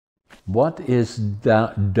What is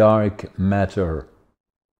dark matter?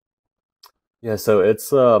 Yeah, so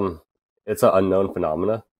it's an unknown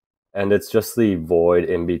phenomena, and it's just the void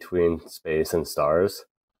in between space and stars.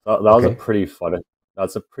 That was a Okay. pretty fun.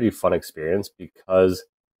 That's a pretty fun experience because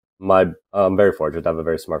my I'm very fortunate to have a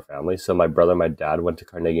very smart family. So my brother and my dad went to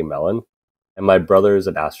Carnegie Mellon, and my brother is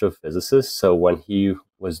an astrophysicist. So when he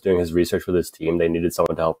was doing his research with his team, they needed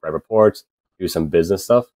someone to help write reports, do some business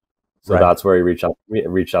stuff. So Right. that's where he reached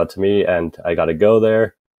out to me, and I got to go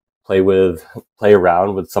there, play with, play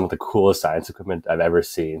around with some of the coolest science equipment I've ever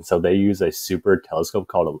seen. So they use a super telescope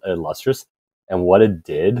called Illustris, and what it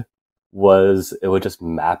did was it would just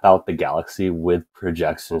map out the galaxy with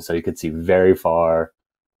projections, so you could see very far,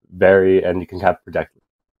 and you can kind of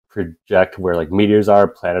project where like meteors are,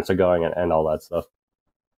 planets are going, and all that stuff.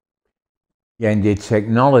 Yeah, and the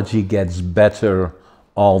technology gets better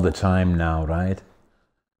all the time now, right?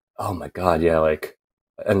 Oh my god, yeah, like,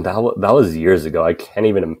 and that was years ago. I can't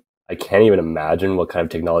even imagine what kind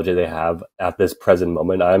of technology they have at this present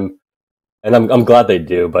moment. I'm glad they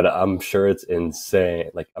do, but I'm sure it's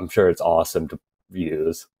insane. Like I'm sure it's awesome to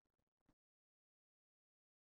use.